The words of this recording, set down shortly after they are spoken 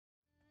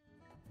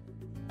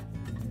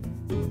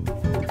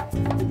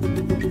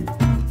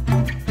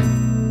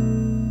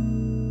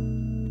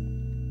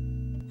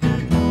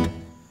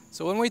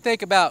So when we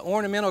think about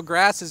ornamental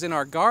grasses in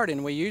our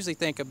garden, we usually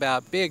think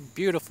about big,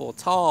 beautiful,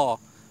 tall,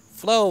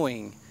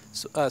 flowing,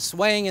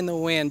 swaying in the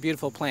wind,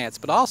 beautiful plants.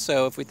 But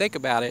also, if we think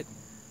about it,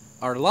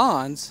 our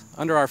lawns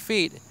under our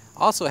feet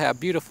also have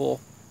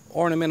beautiful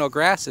ornamental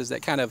grasses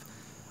that kind of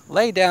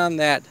lay down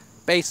that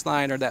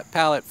baseline or that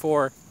palette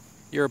for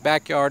your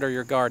backyard or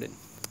your garden.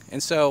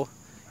 And so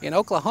in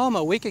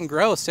Oklahoma, we can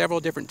grow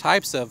several different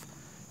types of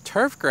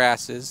turf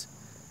grasses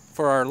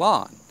for our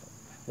lawn.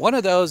 One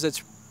of those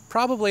that's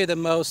probably the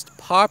most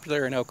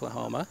popular in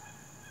Oklahoma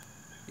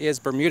is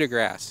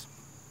bermudagrass.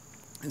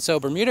 And so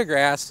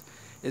bermudagrass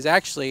is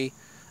actually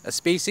a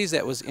species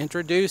that was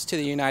introduced to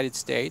the United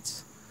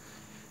States.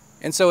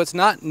 And so it's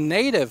not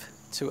native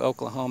to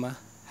Oklahoma.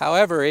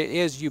 However, it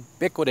is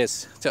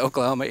ubiquitous to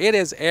Oklahoma. It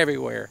is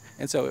everywhere.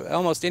 And so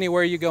almost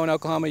anywhere you go in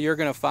Oklahoma, you're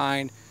going to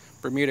find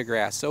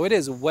bermudagrass. So it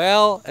is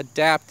well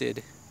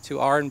adapted to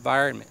our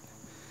environment.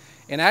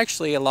 And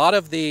actually, a lot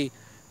of the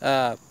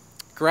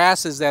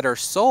grasses that are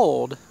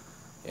sold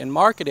and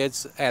marketed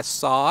as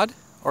sod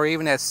or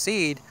even as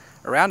seed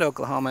around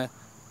Oklahoma,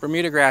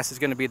 bermudagrass is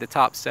going to be the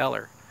top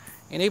seller.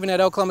 And even at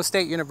Oklahoma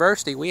State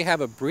University, we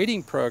have a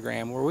breeding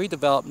program where we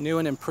develop new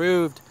and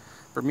improved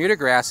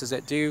bermudagrasses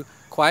that do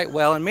quite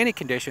well in many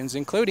conditions,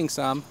 including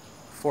some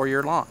for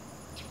your lawn.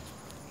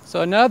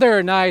 So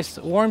another nice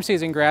warm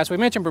season grass, we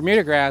mentioned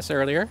bermudagrass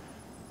earlier,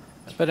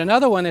 but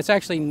another one that's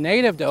actually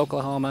native to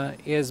Oklahoma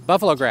is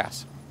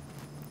buffalograss.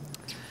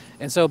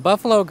 And so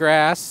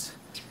buffalograss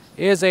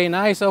is a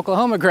nice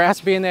Oklahoma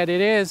grass, being that it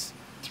is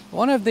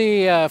one of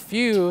the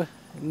few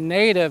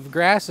native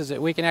grasses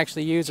that we can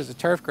actually use as a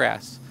turf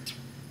grass.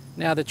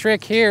 Now the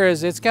trick here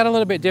is it's got a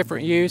little bit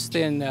different use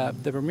than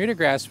the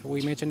bermudagrass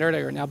we mentioned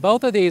earlier. Now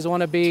both of these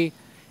want to be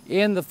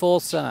in the full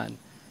sun,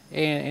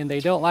 and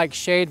they don't like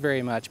shade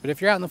very much, but if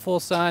you're out in the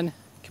full sun,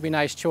 it can be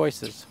nice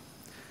choices.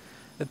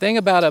 The thing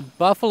about a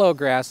buffalo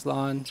grass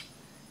lawn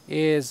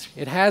is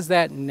it has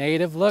that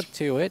native look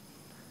to it,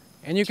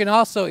 and you can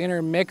also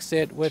intermix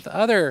it with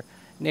other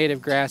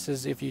native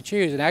grasses if you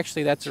choose. And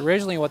actually that's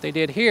originally what they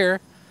did here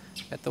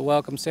at the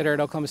Welcome Center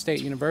at Oklahoma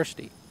State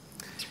University.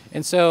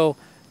 And so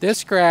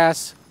this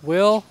grass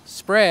will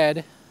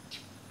spread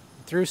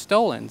through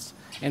stolons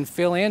and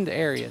fill in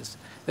areas.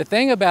 The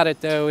thing about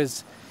it though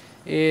is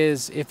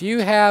if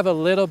you have a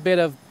little bit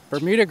of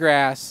Bermuda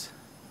grass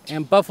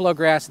and buffalo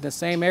grass in the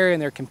same area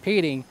and they're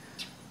competing,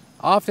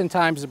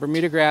 oftentimes the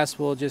Bermuda grass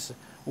will just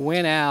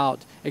win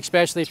out,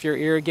 especially if you're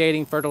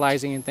irrigating,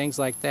 fertilizing, and things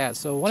like that.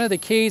 So one of the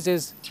keys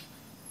is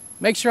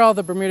make sure all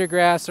the Bermuda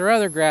grass, or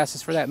other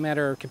grasses for that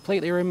matter, are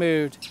completely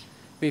removed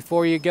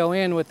before you go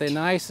in with a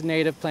nice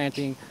native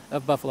planting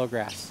of buffalo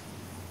grass.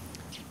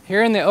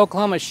 Here in the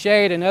Oklahoma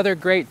shade, another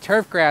great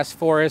turf grass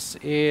for us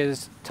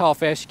is tall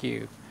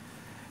fescue.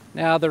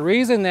 Now the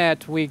reason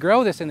that we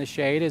grow this in the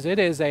shade is it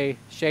is a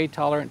shade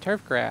tolerant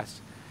turf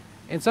grass.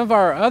 And some of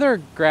our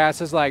other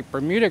grasses like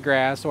Bermuda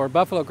grass or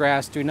buffalo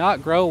grass do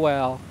not grow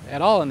well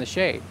at all in the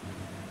shade.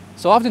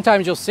 So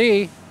oftentimes you'll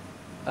see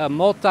a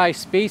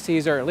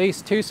multi-species or at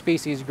least two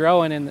species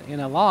growing in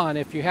a lawn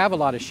if you have a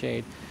lot of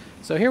shade.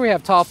 So here we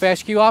have tall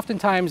fescue.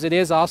 Oftentimes it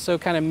is also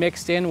kind of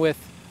mixed in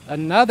with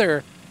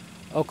another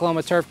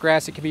Oklahoma turf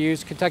grass that can be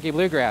used, Kentucky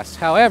bluegrass.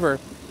 However,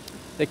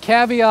 the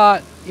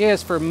caveat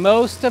is for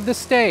most of the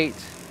state,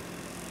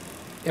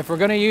 if we're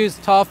going to use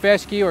tall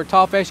fescue or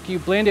tall fescue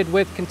blended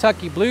with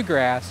Kentucky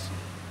bluegrass,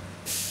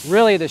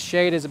 really the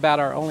shade is about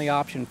our only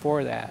option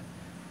for that.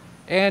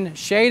 And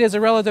shade is a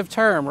relative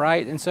term,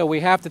 right? And so we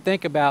have to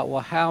think about,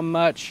 well, how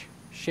much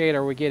shade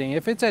are we getting?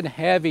 If it's a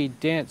heavy,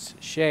 dense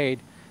shade,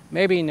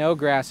 maybe no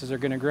grasses are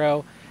going to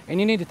grow.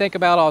 And you need to think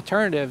about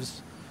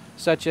alternatives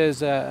such as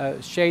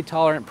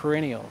shade-tolerant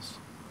perennials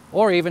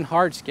or even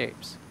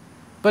hardscapes.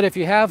 But if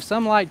you have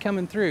some light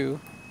coming through,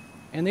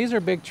 and these are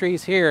big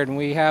trees here and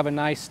we have a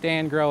nice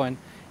stand growing,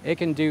 it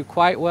can do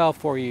quite well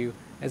for you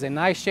as a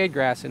nice shade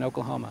grass in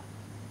Oklahoma.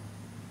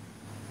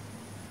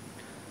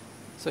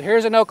 So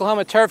here's an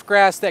Oklahoma turf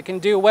grass that can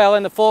do well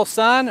in the full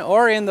sun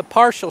or in the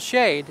partial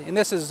shade, and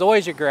this is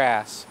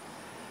zoysiagrass.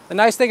 The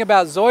nice thing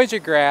about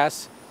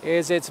zoysiagrass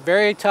is it's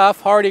very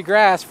tough, hardy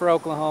grass for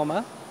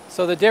Oklahoma.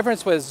 So the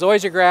difference with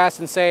zoysiagrass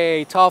and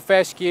say a tall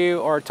fescue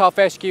or tall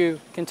fescue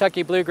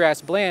Kentucky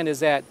bluegrass blend is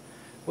that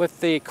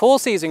with the cool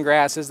season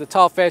grasses, the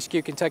tall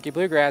fescue Kentucky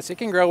bluegrass, it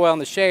can grow well in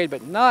the shade,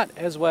 but not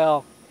as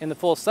well in the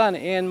full sun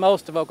in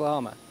most of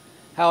Oklahoma.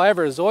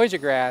 However,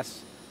 zoysiagrass,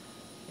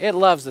 it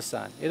loves the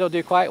sun. It'll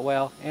do quite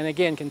well, and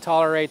again, can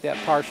tolerate that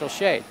partial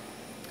shade.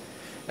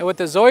 And with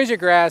the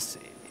zoysiagrass,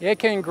 it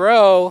can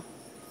grow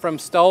from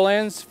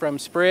stolons, from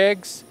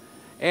sprigs,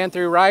 and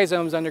through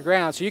rhizomes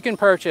underground. So you can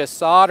purchase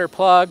sod or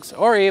plugs,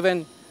 or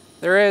even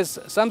there is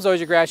some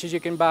zoysiagrasses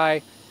you can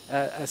buy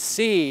a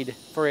seed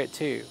for it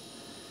too.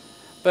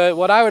 But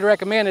what I would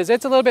recommend is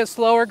it's a little bit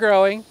slower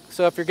growing.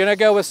 So if you're going to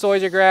go with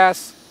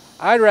zoysiagrass,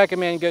 I'd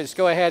recommend just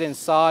go ahead and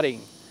sodding,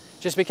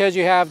 just because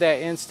you have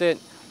that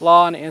instant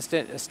lawn,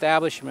 instant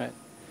establishment.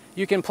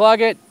 You can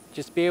plug it,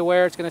 just be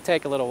aware it's going to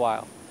take a little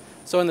while.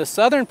 So in the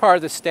southern part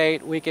of the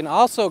state, we can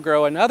also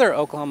grow another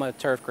Oklahoma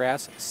turf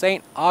grass,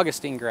 St.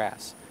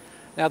 Augustinegrass.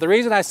 Now the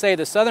reason I say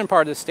the southern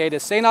part of the state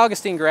is St.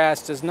 Augustine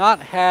grass does not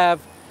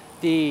have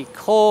the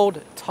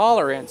cold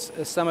tolerance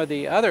as some of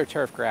the other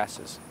turf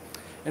grasses.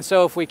 And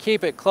so if we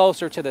keep it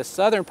closer to the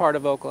southern part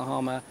of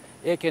Oklahoma,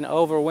 it can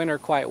overwinter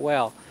quite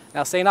well.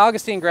 Now St.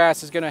 Augustine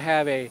grass is going to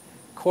have a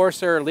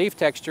coarser leaf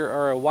texture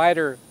or a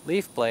wider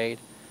leaf blade,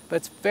 but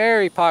it's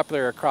very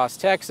popular across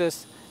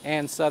Texas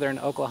and southern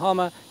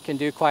Oklahoma, can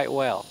do quite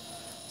well.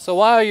 So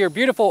while your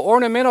beautiful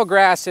ornamental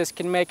grasses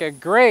can make a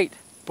great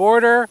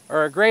border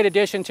or a great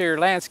addition to your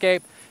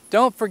landscape,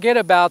 don't forget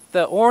about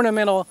the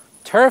ornamental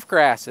turf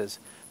grasses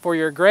for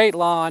your great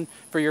lawn,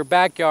 for your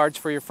backyards,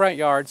 for your front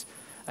yards.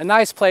 A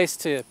nice place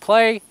to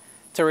play,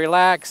 to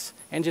relax,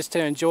 and just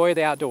to enjoy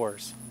the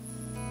outdoors.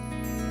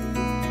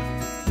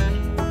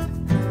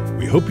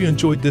 We hope you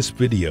enjoyed this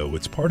video.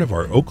 It's part of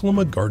our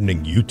Oklahoma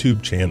Gardening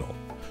YouTube channel.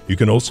 You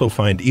can also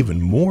find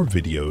even more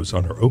videos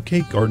on our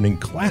OK Gardening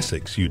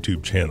Classics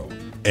YouTube channel.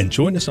 And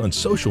join us on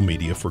social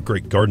media for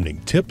great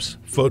gardening tips,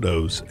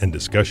 photos, and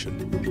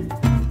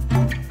discussion.